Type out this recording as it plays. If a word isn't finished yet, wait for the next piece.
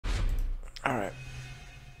Alright.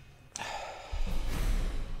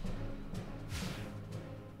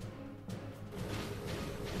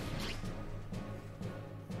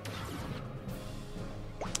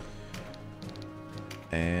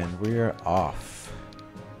 And we're off.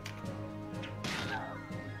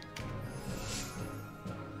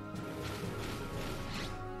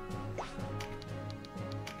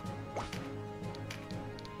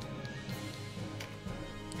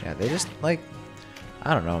 Yeah, they just like,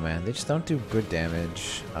 I don't know, man. They just don't do good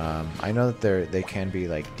damage. I know that they can be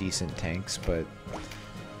like decent tanks, but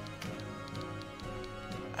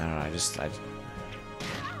I don't know.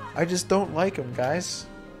 I just don't like them, guys.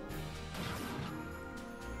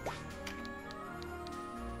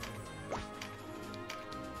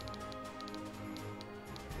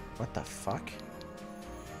 What the fuck?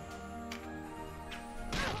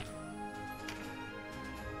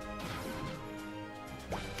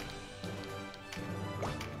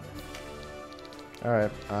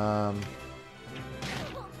 Alright, at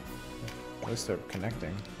least they're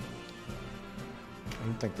connecting. I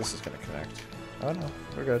don't think this is gonna connect. Oh no,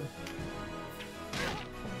 we're good.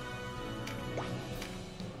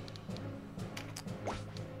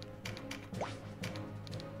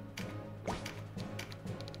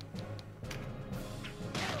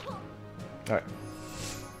 Alright.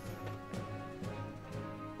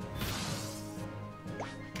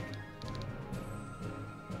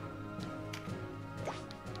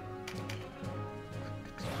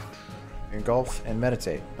 Engulf and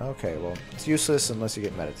meditate. Okay, well, it's useless unless you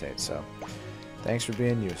get meditate, so thanks for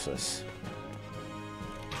being useless.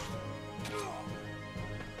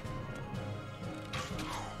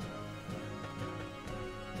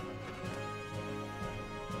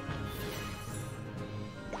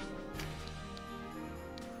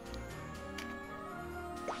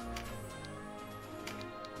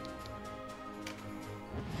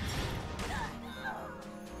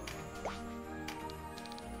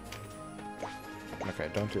 Okay,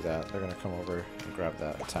 don't do that. They're gonna come over and grab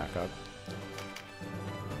that attack up.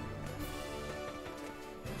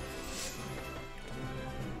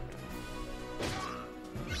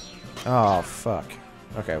 Oh, fuck.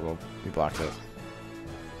 Okay, well, we blocked it.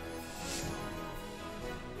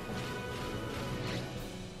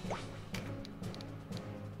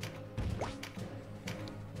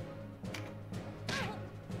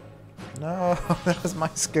 No, that was my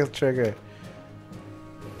skill trigger.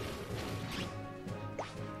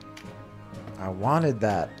 I wanted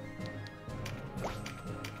that.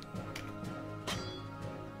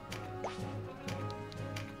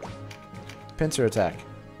 Pincer attack.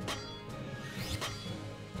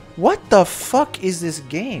 What the fuck is this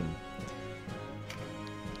game?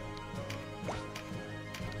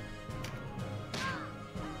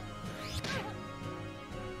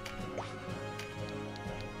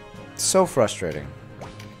 So frustrating.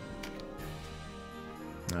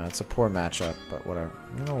 It's a poor matchup, but whatever.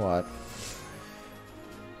 You know what?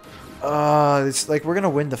 It's like we're gonna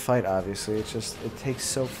win the fight, obviously. It's just, it takes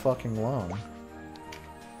so fucking long.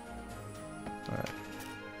 Alright.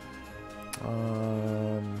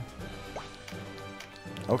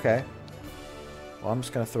 Okay. Well, I'm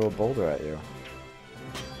just gonna throw a boulder at you.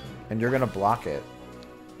 And you're gonna block it.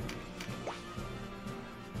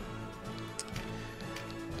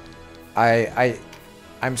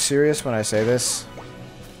 I'm serious when I say this.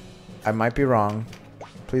 I might be wrong.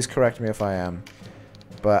 Please correct me if I am.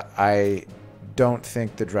 But I don't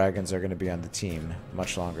think the dragons are going to be on the team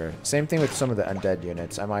much longer. Same thing with some of the undead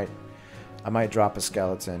units. I might drop a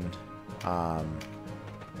skeleton and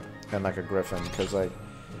like a griffin, because like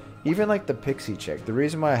even like the pixie chick. The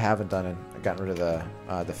reason why I haven't gotten rid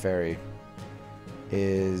of the fairy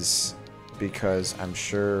is because I'm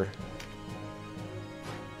sure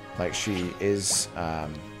like she is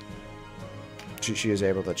she is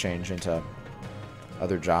able to change into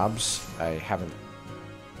other jobs. I haven't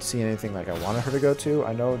seen anything like I wanted her to go to.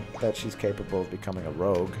 I know that she's capable of becoming a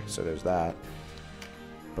rogue, so there's that.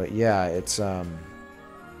 But yeah, it's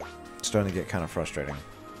starting to get kind of frustrating.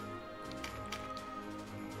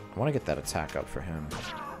 I want to get that attack up for him.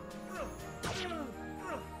 There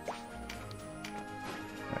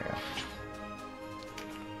you go.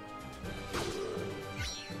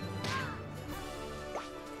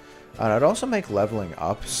 And I'd also make leveling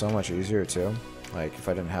up so much easier too. Like if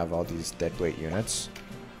I didn't have all these dead weight units.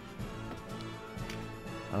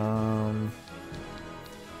 I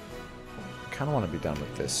kind of want to be done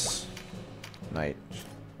with this knight.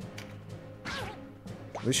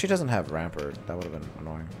 At least she doesn't have rampart. That would have been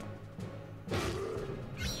annoying.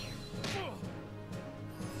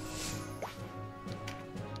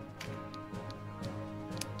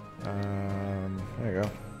 There you go.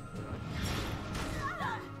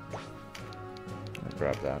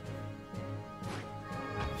 grab that.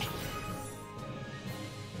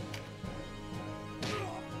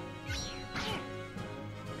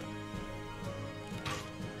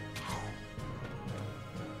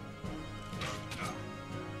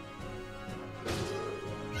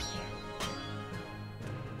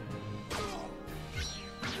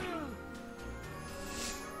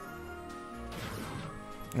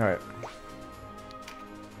 Alright.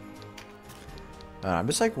 I'm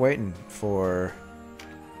just like waiting for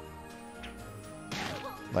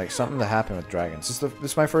like something to happen with dragons. This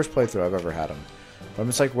is my first playthrough I've ever had them. But I'm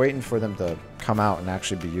just like waiting for them to come out and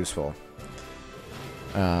actually be useful.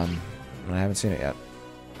 And I haven't seen it yet.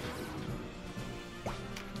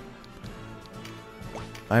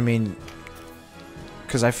 I mean,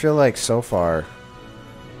 because I feel like so far,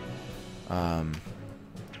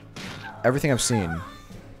 everything I've seen,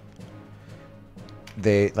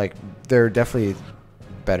 they're definitely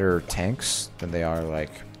better tanks than they are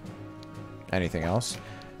like anything else,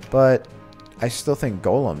 but I still think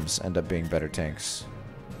golems end up being better tanks.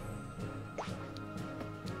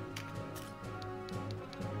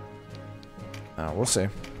 We'll see.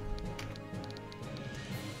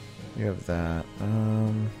 You have that.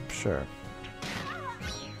 Sure.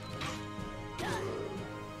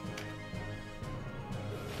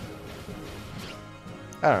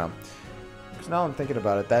 I don't know. Because now I'm thinking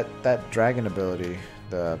about it, that dragon ability,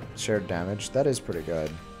 the shared damage, that is pretty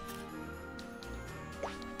good.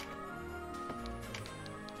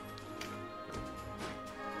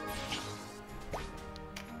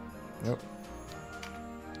 Nope.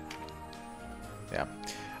 Yeah.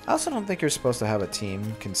 I also don't think you're supposed to have a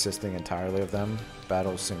team consisting entirely of them.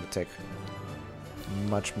 Battles seem to take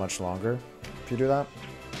much, much longer if you do that.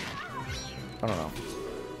 I don't know.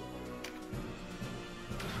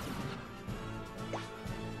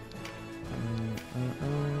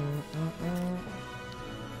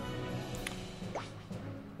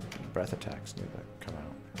 Breath attacks need to come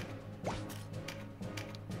out.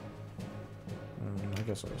 I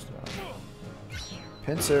guess I'll just do that.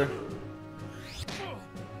 Pincer.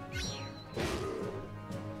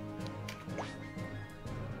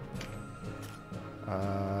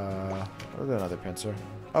 We'll do another pincer.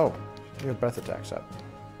 Oh, you have breath attacks up.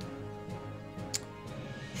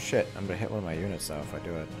 Shit, I'm gonna hit one of my units though if I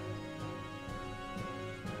do it.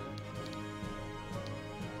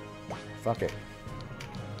 Fuck it.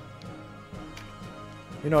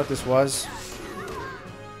 You know what this was?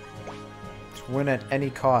 To win at any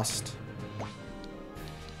cost.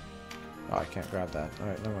 Oh, I can't grab that.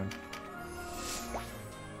 Alright, never mind.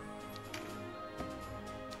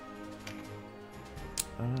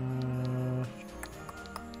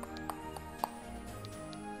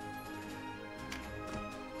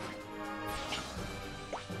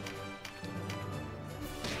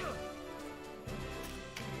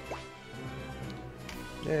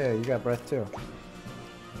 Yeah, you got breath too.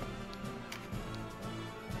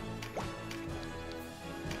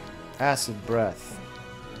 Acid breath.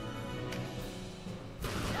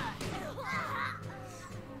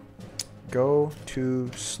 Go to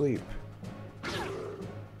sleep.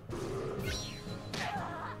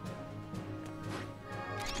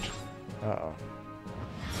 Uh-oh.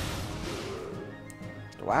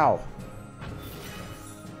 Wow.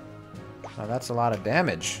 Now that's a lot of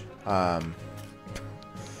damage.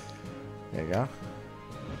 There you go.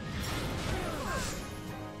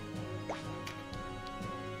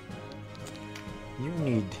 You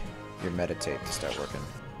need your meditate to start working.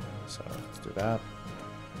 So let's do that.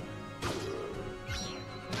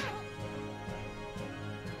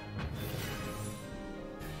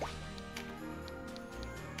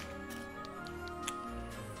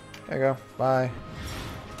 There you go. Bye.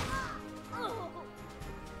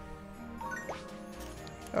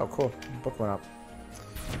 Oh, cool. Book went up.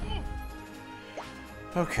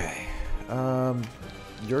 Okay.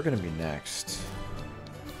 You're gonna be next.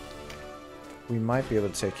 We might be able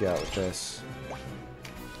to take you out with this.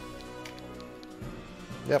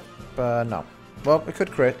 Yep. No. Well, it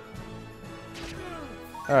could crit.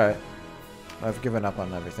 Alright. I've given up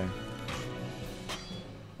on everything.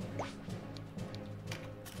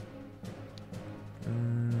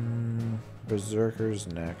 Berserker's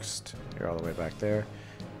next. You're all the way back there.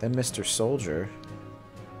 Then Mr. Soldier.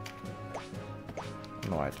 I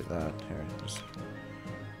don't know why I did that. Here, just...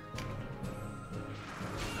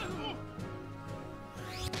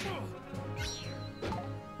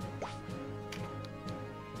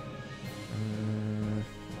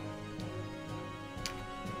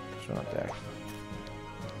 It's not there.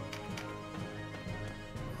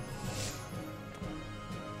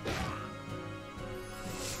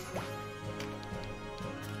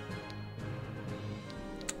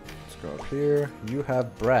 Go up here. You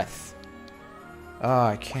have breath. Ah,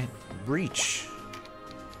 I can't reach.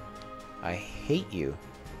 I hate you.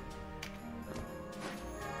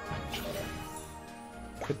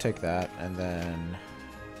 Could take that and then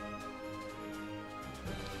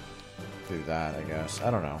do that, I guess. I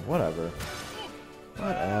don't know. Whatever.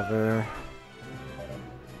 Whatever.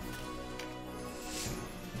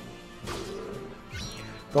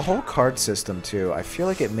 The whole card system, too, I feel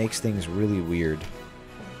like it makes things really weird.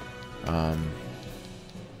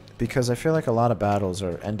 Because I feel like a lot of battles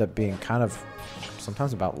end up being kind of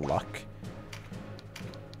sometimes about luck.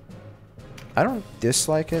 I don't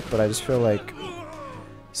dislike it, but I just feel like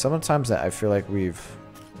sometimes that I feel like we've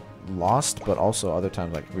lost, but also other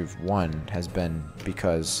times like we've won has been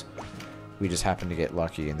because we just happened to get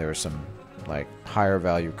lucky and there were some like higher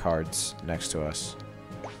value cards next to us.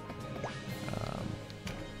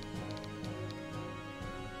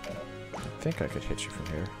 I think I could hit you from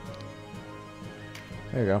here.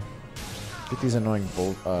 There you go. Get these annoying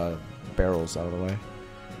barrels out of the way.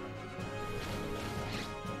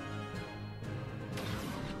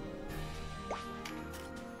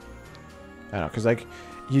 I don't know, because like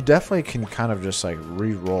you definitely can kind of just like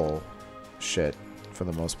re-roll shit for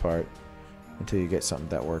the most part until you get something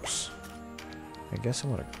that works. I guess I'm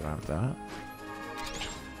gonna grab that.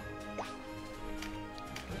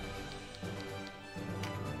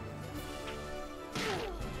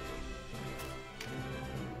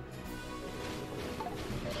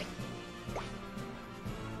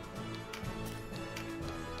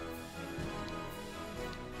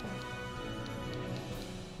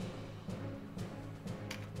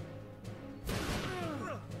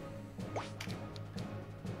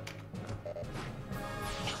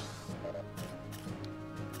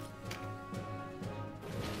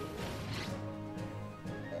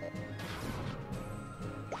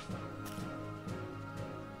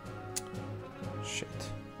 Shit.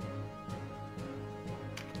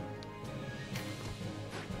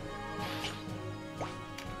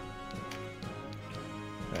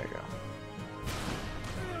 There you go.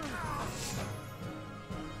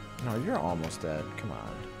 No, you're almost dead. Come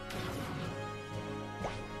on.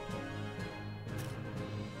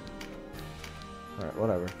 Alright,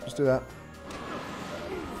 whatever. Just do that.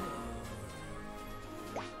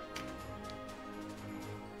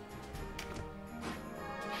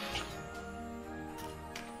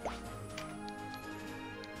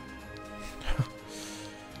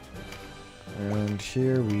 And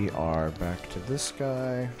here we are back to this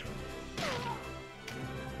guy.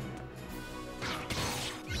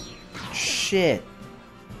 Shit.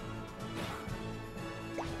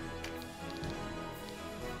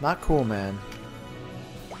 Not cool, man.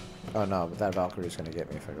 Oh no, but that Valkyrie's gonna get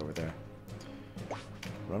me if I go over there.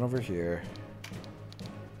 Run over here.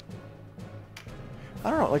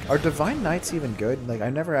 I don't know, like, are Divine Knights even good? Like, I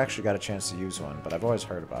never actually got a chance to use one, but I've always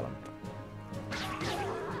heard about them.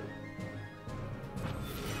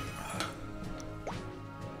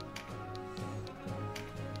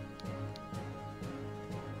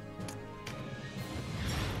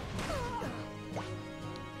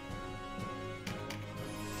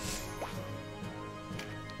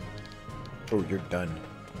 Oh, you're done.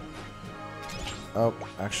 Oh,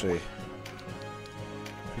 actually,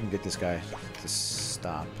 we can get this guy to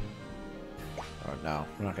stop. Oh, no,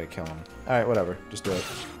 we're not going to kill him. Alright, whatever. Just do it.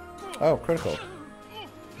 Oh, critical.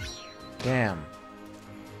 Damn.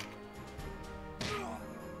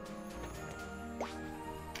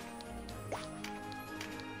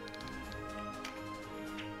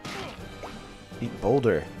 Eat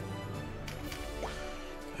boulder.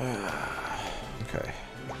 Okay.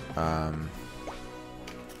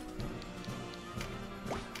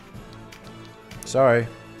 Sorry.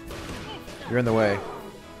 You're in the way.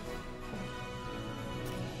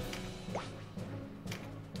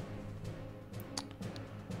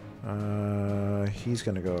 He's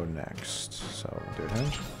gonna go next, so we'll do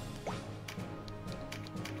him.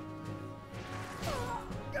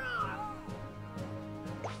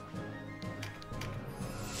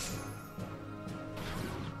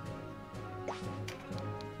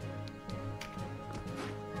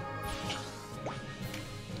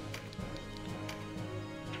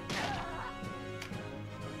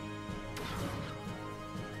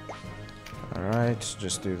 Alright,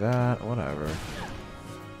 just do that, whatever.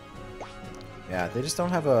 Yeah, they just don't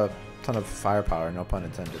have a ton of firepower, no pun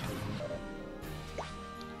intended.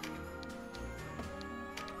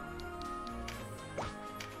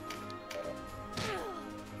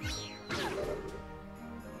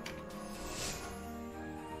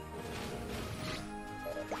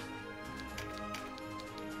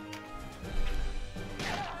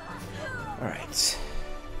 Alright.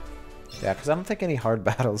 Yeah, because I don't think any hard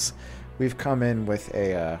battles we've come in with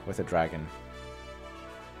a dragon.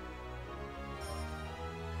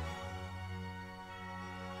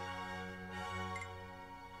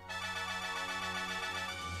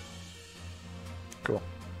 Cool.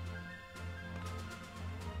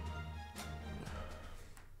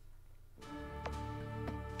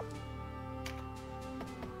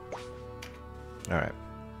 All right.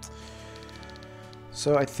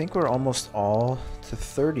 So I think we're almost all to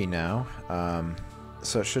 30 now.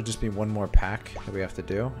 So it should just be one more pack that we have to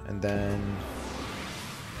do, and then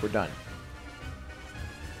we're done.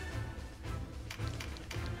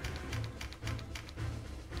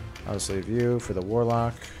 Obviously, view for the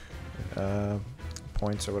warlock,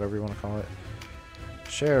 points or whatever you want to call it.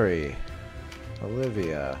 Sherry,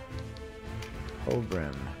 Olivia,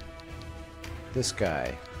 Hobrim, this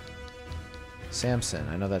guy, Samson.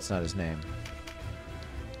 I know that's not his name.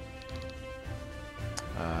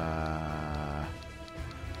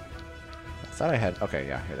 I thought I had... Okay,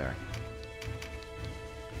 yeah, here they are.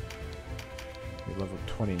 You're level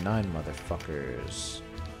 29, motherfuckers.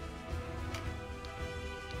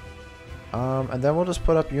 And then we'll just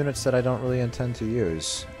put up units that I don't really intend to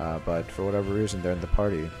use, but for whatever reason they're in the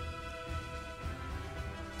party.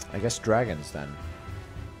 I guess dragons, then.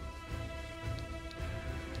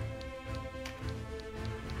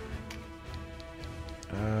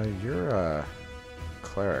 You're a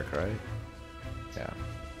cleric, right? Yeah.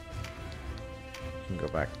 You can go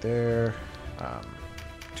back there.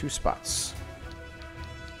 2 spots.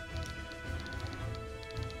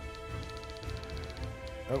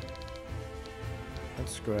 Oh.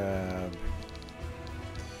 Let's grab...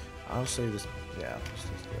 Honestly, just... Yeah, let's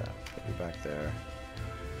just do that. Put you back there.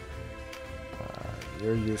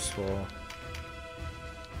 You're useful.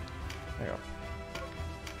 There you go.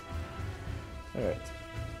 Alright.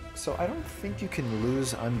 So I don't think you can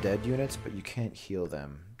lose undead units, but you can't heal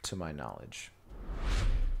them, to my knowledge.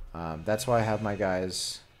 That's why I have my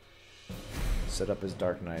guys set up as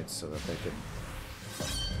Dark Knights so that they could...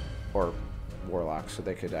 Or Warlocks, so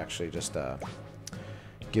they could actually just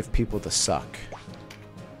give people the suck.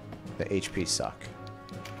 The HP suck.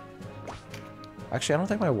 Actually, I don't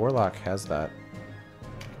think my Warlock has that.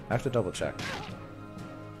 I have to double check.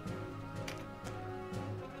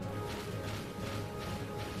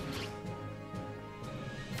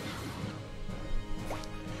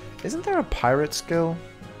 Isn't there a pirate skill?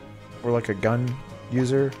 Or like a gun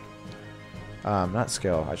user? Not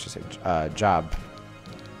skill, I should say job.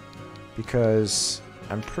 Because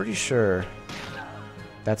I'm pretty sure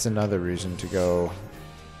that's another reason to go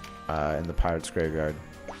in the pirate's graveyard.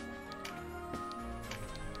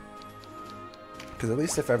 Because at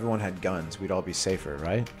least if everyone had guns, we'd all be safer,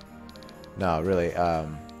 right? No, really,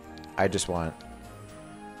 I just want...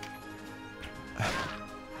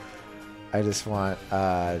 I just want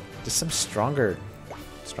just some stronger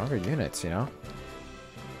units, you know?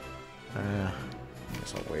 I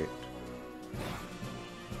guess I'll wait.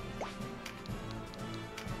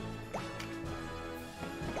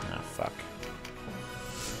 Ah, fuck.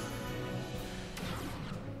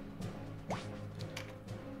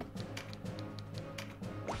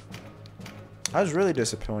 I was really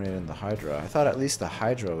disappointed in the Hydra. I thought at least the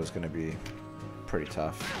Hydra was going to be pretty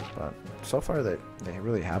tough, but so far they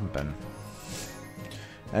really haven't been.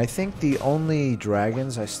 And I think the only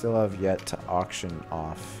dragons I still have yet to auction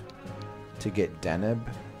off to get Deneb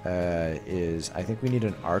is, I think we need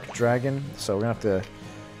an Arc Dragon, so we're going to have to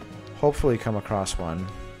hopefully come across one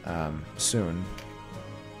soon.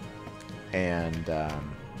 And the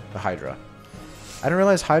Hydra. I didn't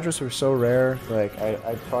realize Hydras were so rare. Like,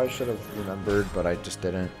 I probably should have remembered, but I just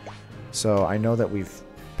didn't. So I know that we've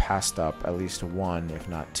passed up at least one, if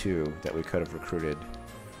not two, that we could have recruited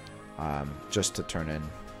just to turn in.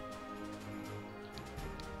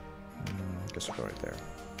 I guess we'll go right there.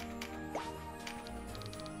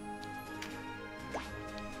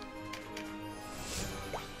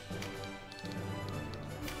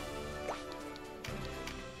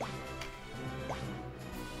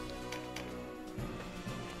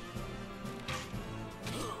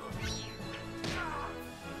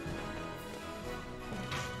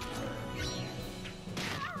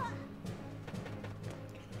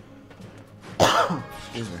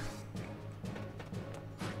 Excuse me.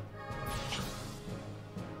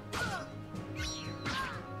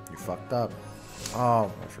 You fucked up.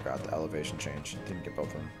 Oh, I forgot the elevation change. Didn't get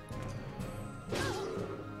both of them.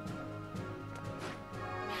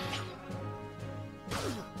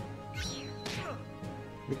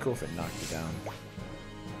 It'd be cool if it knocked you down.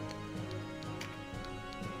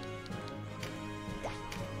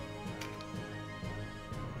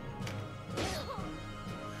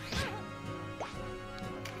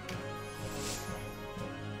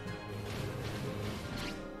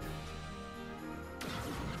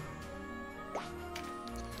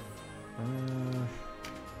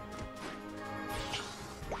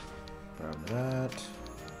 Grab that.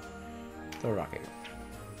 Throw a rocket.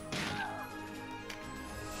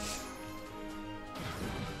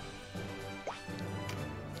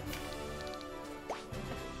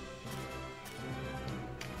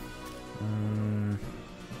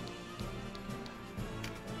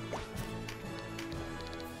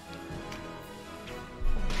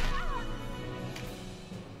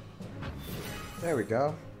 There we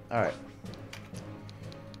go. Alright.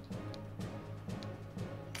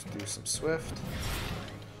 Let's do some Swift.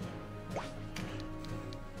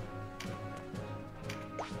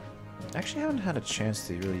 Actually, I haven't had a chance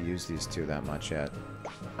to really use these two that much yet.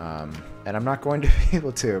 And I'm not going to be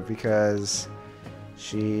able to because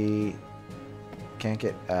she can't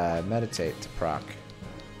get Meditate to proc.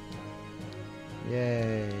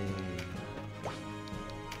 Yay.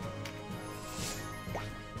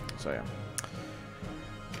 So yeah.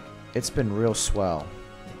 It's been real swell.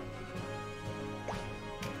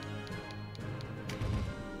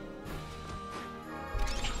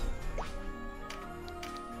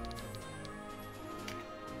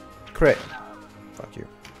 Crit. Fuck you.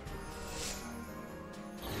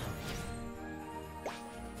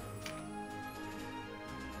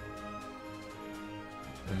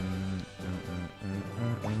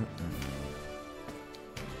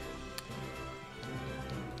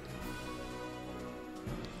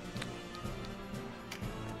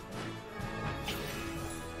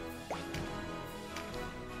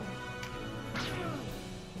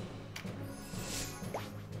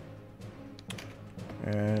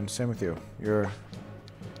 And same with you. You're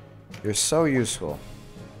so useful.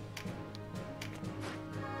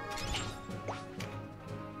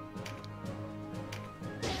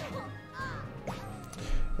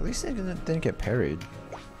 At least they didn't get parried.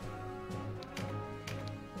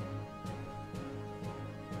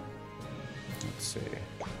 Let's see.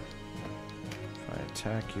 If I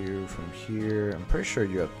attack you from here, I'm pretty sure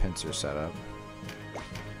you have pincer set up.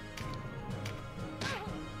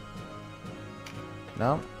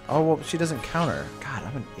 No? Oh, well, she doesn't counter. God,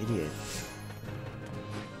 I'm an idiot.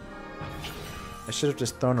 I should have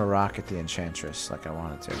just thrown a rock at the Enchantress like I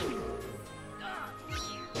wanted to.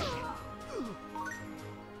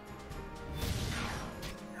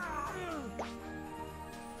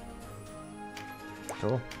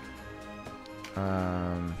 Cool.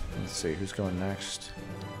 Let's see, who's going next?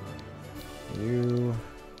 You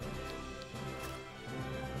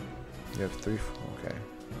have 3, okay.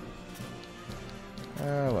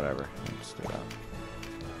 Whatever. Let's do that.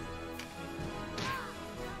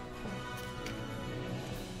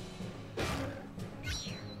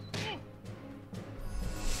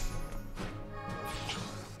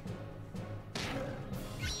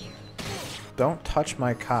 Don't touch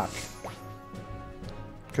my cock.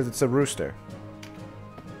 Because it's a rooster.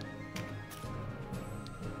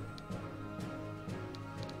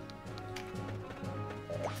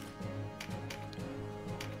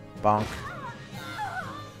 Bonk.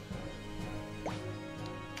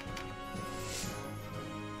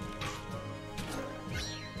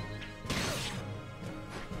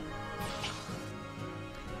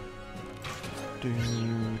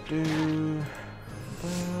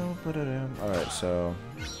 Alright, so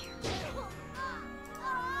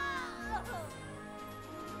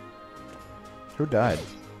who died?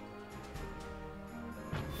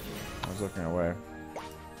 I was looking away.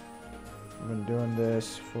 I've been doing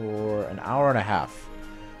this for an hour and a half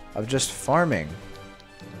of just farming.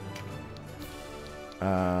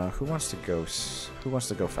 Who wants to go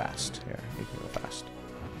fast? Here, you can go fast.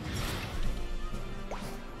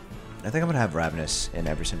 I think I'm gonna have Ravenous in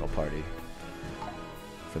every single party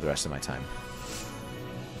for the rest of my time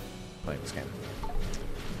playing this game.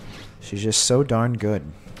 She's just so darn good.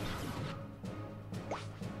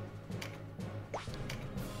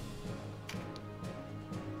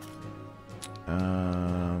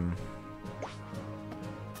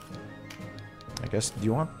 I guess, do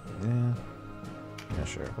you want... Yeah,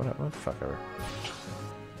 sure. What the fuck ever.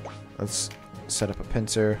 Let's set up a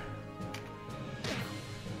pincer.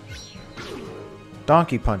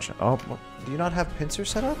 Donkey punch. Oh, well, do you not have pincer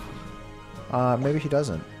set up? Maybe he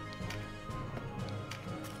doesn't.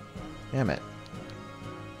 Damn it.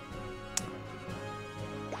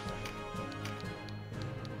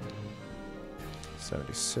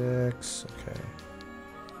 $76. Okay.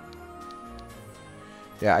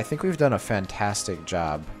 Yeah, I think we've done a fantastic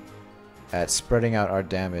job at spreading out our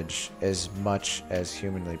damage as much as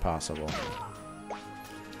humanly possible.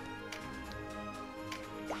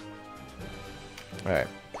 Alright.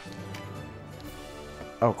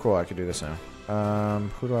 Oh, cool, I can do this now.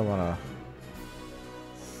 Who do I want to...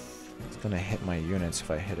 It's gonna hit my units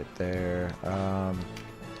if I hit it there.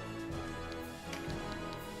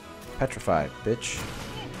 Petrify, bitch.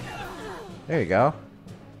 There you go.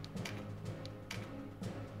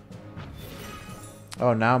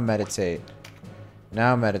 Oh, now meditate.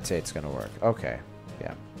 Now meditate's gonna work. Okay.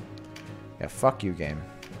 Yeah. Yeah, fuck you, game.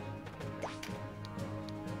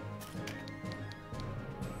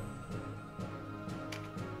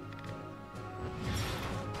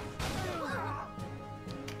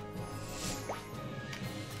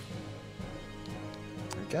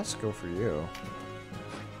 I guess go for you.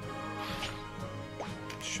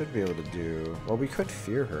 Should be able to do... Well, we could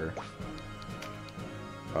fear her.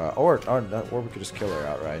 Or we could just kill her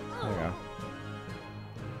outright. There you go.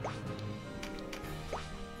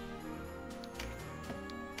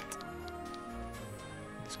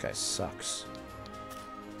 This guy sucks.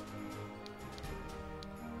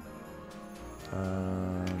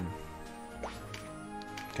 Can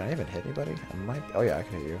I even hit anybody? I might... Oh yeah, I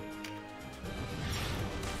can hit you.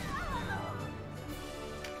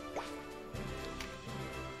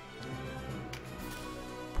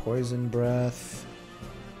 Poison breath.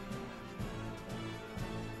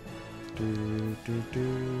 You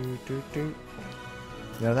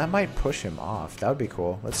know, that might push him off. That would be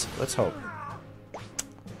cool. Let's hope.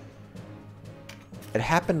 It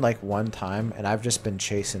happened like one time, and I've just been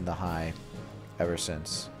chasing the high ever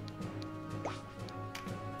since.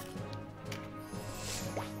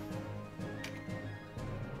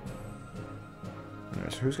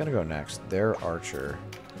 Alright, so who's gonna go next? Their archer.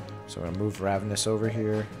 So I'm gonna move Ravenous over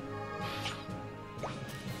here.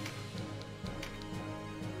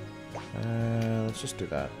 Let's just do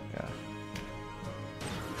that. Yeah.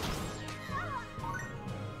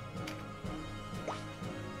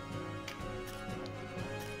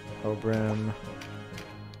 Obrim.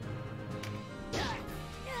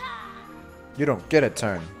 You don't get a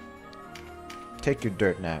turn. Take your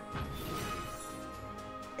dirt nap.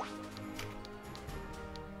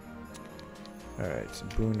 Alright,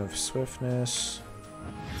 Boon of Swiftness.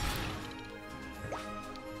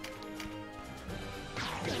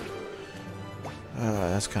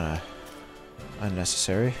 That's kind of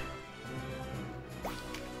unnecessary.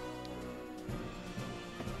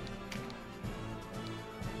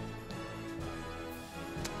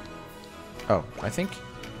 Oh, I think...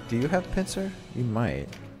 Do you have Pincer? You might.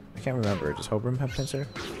 I can't remember. Does Hobrim have Pincer?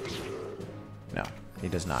 No, he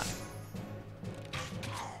does not.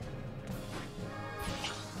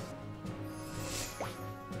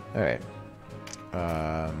 Alright.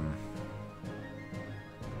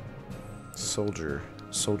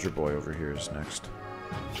 Soldier boy over here is next.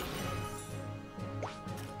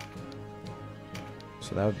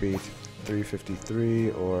 So that would be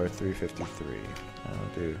 353 or 353. I'll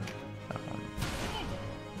do that one.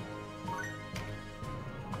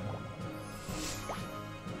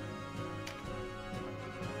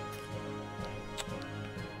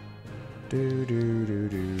 Do do do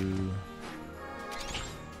do.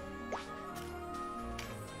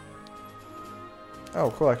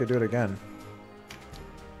 Oh, cool! I could do it again.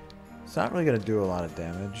 It's not really gonna do a lot of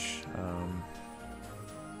damage.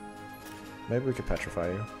 Maybe we could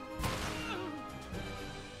petrify you.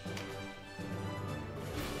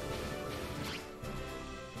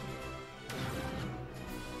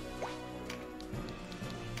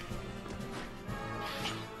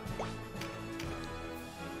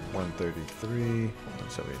 $133,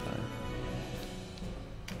 $179.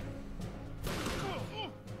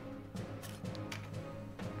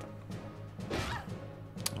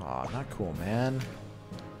 Aw, not cool, man.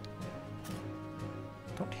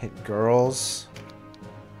 Don't hit girls.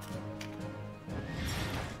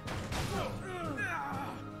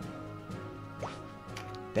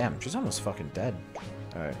 Damn, she's almost fucking dead.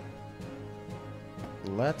 Alright.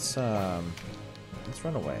 Let's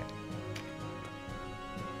run away.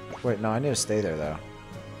 Wait, no, I need to stay there, though.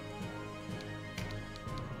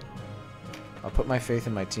 I'll put my faith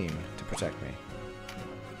in my team to protect me.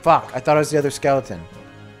 Fuck! I thought it was the other skeleton.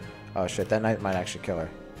 Oh shit, that knight might actually kill her.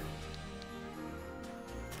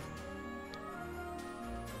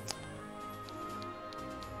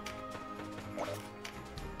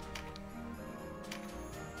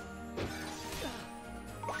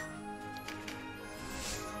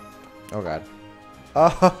 Oh god.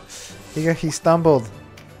 Oh! He stumbled!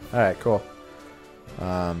 Alright, cool.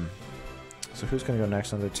 So who's gonna go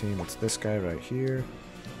next on the team? It's this guy right here.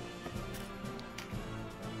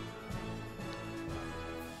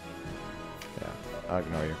 Yeah, I'll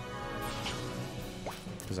ignore you.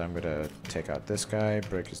 Because I'm gonna take out this guy,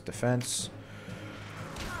 break his defense.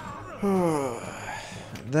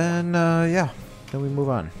 Then, yeah. Then we move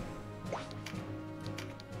on.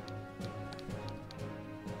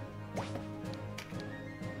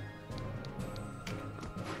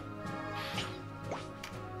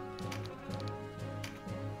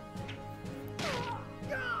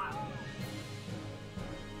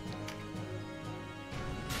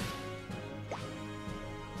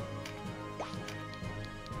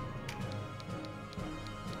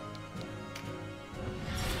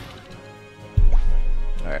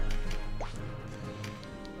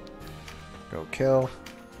 kill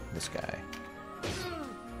this guy.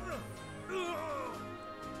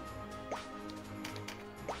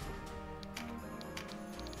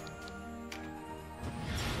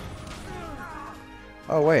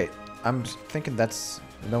 Oh wait, I'm thinking that's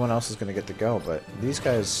no one else is gonna get to go, but these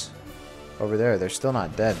guys over there, they're still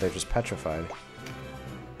not dead, they're just petrified.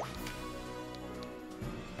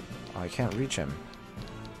 Oh, I can't reach him.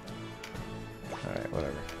 Alright,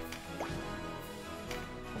 whatever.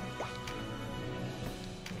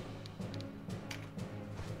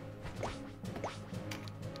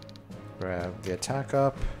 Grab the attack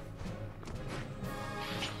up.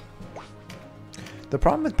 The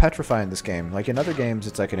problem with petrifying this game, like in other games,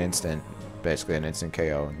 it's like an instant, basically an instant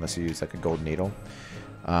KO, unless you use like a gold needle.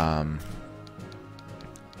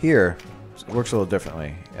 Here, it works a little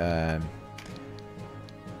differently.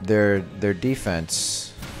 Their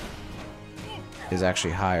defense is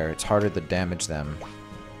actually higher. It's harder to damage them.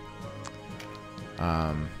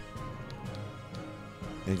 Yeah,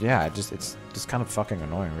 it's just kind of fucking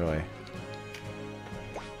annoying, really.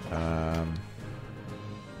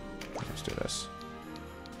 Let's do this.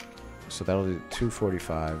 So that'll do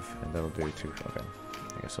 245, and that'll do 2. Okay,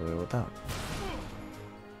 I guess I'll deal with that.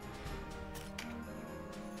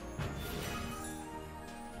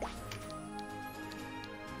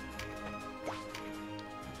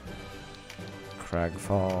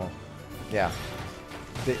 Cragfall. Yeah,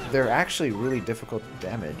 they're actually really difficult to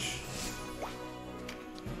damage.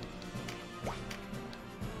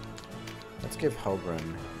 Let's give Ogre a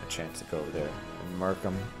chance to go over there and mark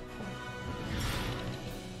him.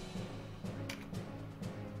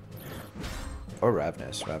 Or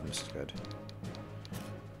Ravnus. Ravnus is good.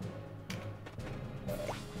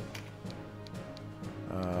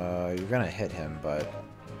 You're gonna hit him, but...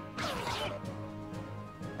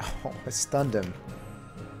 Oh, I stunned him.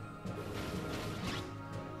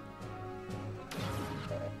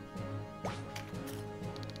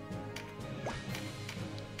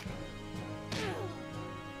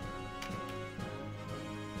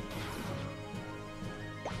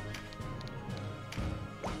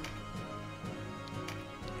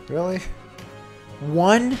 Really?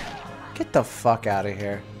 One? Get the fuck out of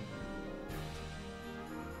here.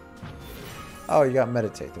 Oh, you got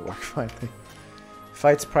meditate to work finally.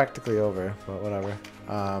 Fight's practically over, but whatever.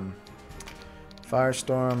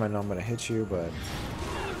 Firestorm, I know I'm gonna hit you, but...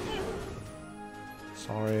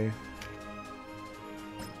 Sorry.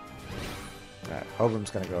 Alright,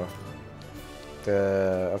 Hobram's gonna go.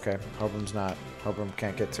 Okay, Hobram's not. Hobram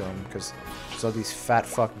can't get to him, because there's all these fat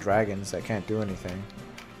fuck dragons that can't do anything.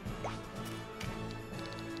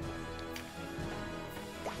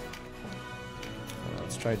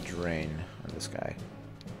 Let's try Drain on this guy.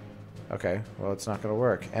 Okay, well it's not gonna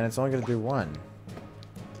work, and it's only gonna do 1.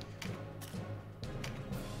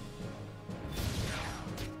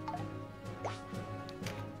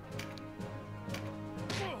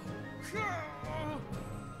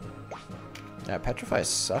 Yeah, Petrify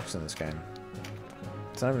sucks in this game.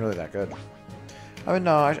 It's not even really that good. I mean,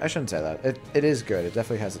 no, I shouldn't say that. It is good. It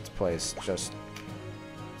definitely has its place. Just,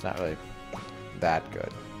 it's not really that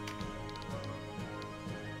good.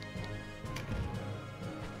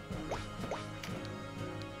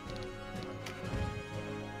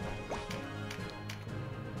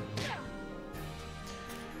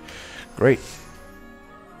 Great.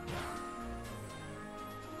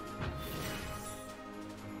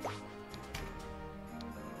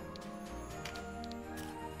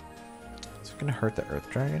 Is it gonna hurt the Earth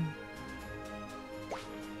Dragon?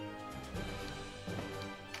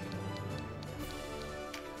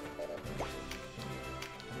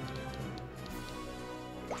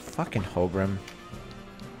 Fucking Hobram.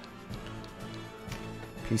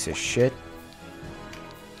 Piece of shit.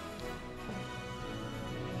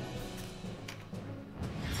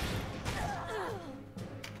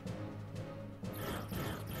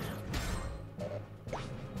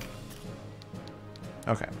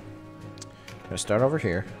 Okay. I'm gonna start over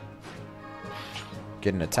here.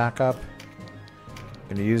 Get an attack up.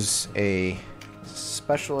 Gonna use a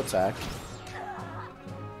special attack.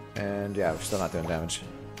 And yeah, we're still not doing damage.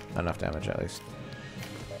 Not enough damage at least.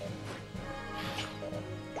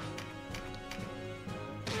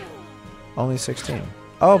 Only 16.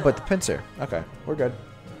 Oh, but the pincer. Okay, we're good.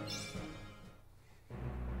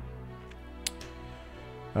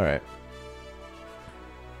 Alright.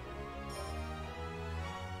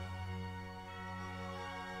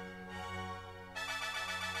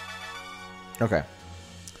 Okay.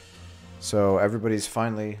 So everybody's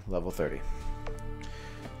finally level 30.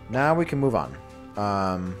 Now we can move on.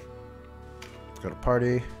 Let's go to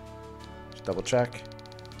party. Just double check.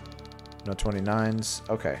 No 29s.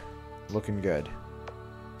 Okay. Looking good.